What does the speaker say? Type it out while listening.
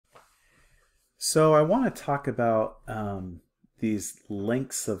So I want to talk about these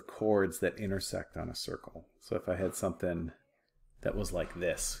lengths of chords that intersect on a circle. So if I had something that was like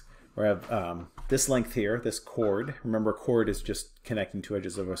this, where I have this length here, this chord, remember chord is just connecting two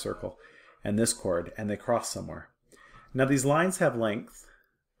edges of a circle, and this chord, and they cross somewhere. Now these lines have length,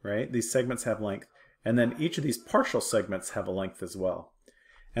 right? These segments have length, and then each of these partial segments have a length as well.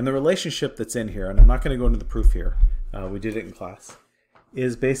 And the relationship that's in here, and I'm not going to go into the proof here, we did it in class,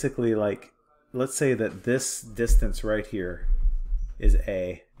 is basically like, let's say that this distance right here is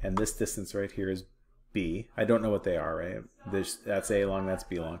A, and this distance right here is B. I don't know what they are, right? That's A long, that's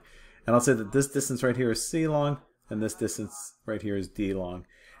B long. And I'll say that this distance right here is C long, and this distance right here is D long.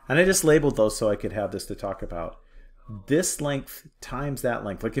 And I just labeled those so I could have this to talk about. This length times that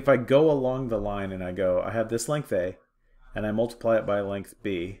length. Like if I go along the line and I have this length A, and I multiply it by length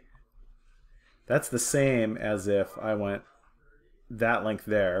B, that's the same as if I went that length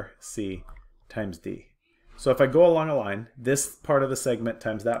there, C, times D. So if I go along a line, this part of the segment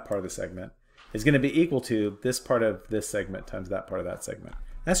times that part of the segment is going to be equal to this part of this segment times that part of that segment.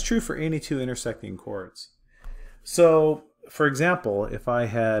 That's true for any two intersecting chords. So for example, if I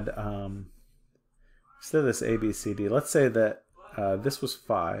had instead of this A, B, C, D, let's say that this was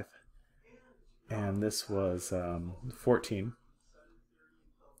 5 and this was 14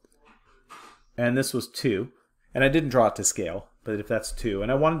 and this was 2, and I didn't draw it to scale, but if that's 2,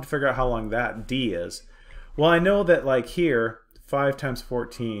 and I wanted to figure out how long that D is, well, I know that like here 5 times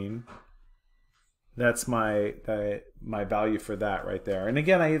 14, that's my value for that right there. And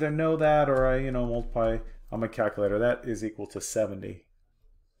again, I either know that or I multiply on my calculator. That is equal to 70.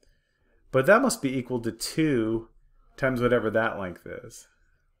 But that must be equal to 2 times whatever that length is.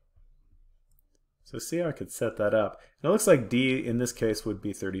 So see how I could set that up. And it looks like D in this case would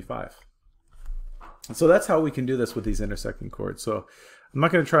be 35. And so that's how we can do this with these intersecting chords. So I'm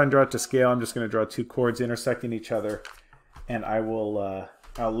not going to try and draw it to scale. I'm just going to draw two chords intersecting each other, and I will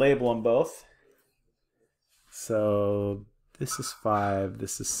I'll label them both. So this is 5,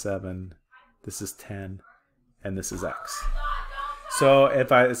 this is 7, this is 10, and this is X. So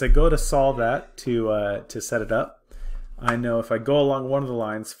as I go to solve that to set it up, I know if I go along one of the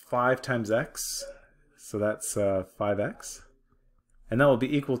lines, 5 times X, so that's 5X. And that will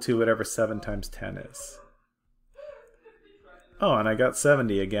be equal to whatever 7 times 10 is. Oh, and I got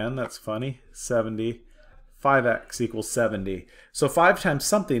 70 again. That's funny. 70. 5x equals 70. So 5 times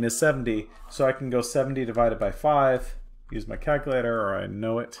something is 70. So I can go 70 divided by 5, use my calculator, or I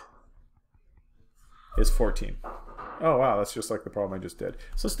know it, is 14. Oh, wow, that's just like the problem I just did.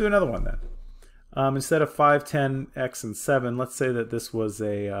 So let's do another one then. Instead of 5, 10, x, and 7, let's say that this was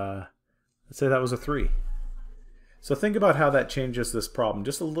let's say that was a 3. So think about how that changes this problem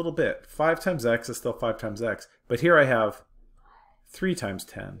just a little bit. 5 times x is still 5 times x, but here I have 3 times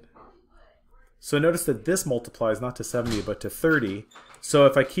 10. So notice that this multiplies not to 70 but to 30. So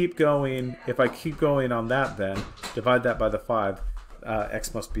if I keep going on that, then divide that by the 5,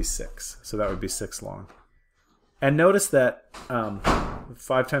 x must be 6. So that would be 6 long. And notice that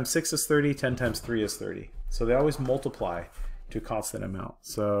 5 times 6 is 30, 10 times 3 is 30. So they always multiply to a constant amount.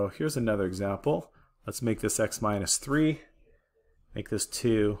 So here's another example. Let's make this x minus 3, make this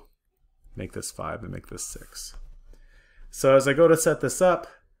 2, make this 5, and make this 6. So as I go to set this up,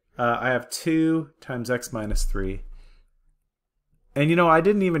 I have 2 times x minus 3. And I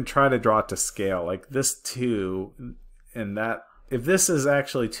didn't even try to draw it to scale. Like this 2 and that, if this is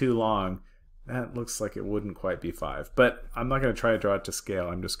actually too long, that looks like it wouldn't quite be 5. But I'm not going to try to draw it to scale.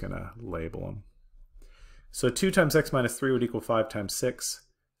 I'm just going to label them. So 2 times x minus 3 would equal 5 times 6.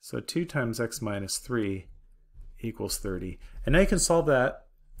 So 2 times x minus 3 equals 30. And now you can solve that,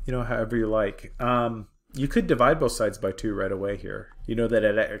 however you like. You could divide both sides by 2 right away here. You know that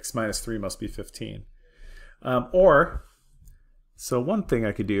at x minus 3 must be 15. So one thing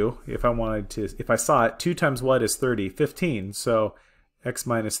I could do, if I saw it, 2 times what is 30? 15. So x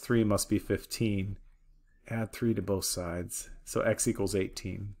minus 3 must be 15. Add 3 to both sides. So x equals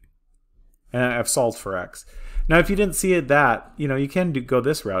 18. And I've solved for x. Now if you didn't see it you can go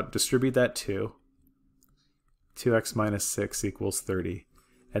this route. Distribute that 2. 2x minus 6 equals 30.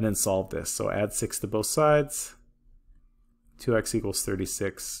 And then solve this. So add 6 to both sides. 2x equals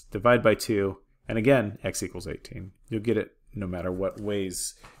 36. Divide by 2. And again, x equals 18. You'll get it no matter what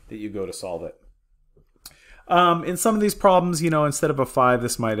ways that you go to solve it. In some of these problems, instead of a 5,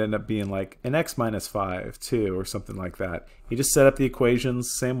 this might end up being like an x minus 5, 2, or something like that. You just set up the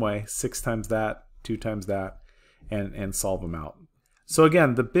equations same way, 6 times that, 2 times that, and solve them out. So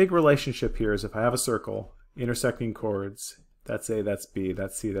again, the big relationship here is if I have a circle, intersecting chords, that's A, that's B,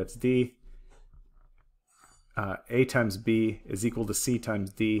 that's C, that's D. A times B is equal to C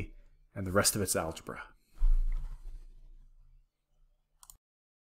times D, and the rest of it's algebra.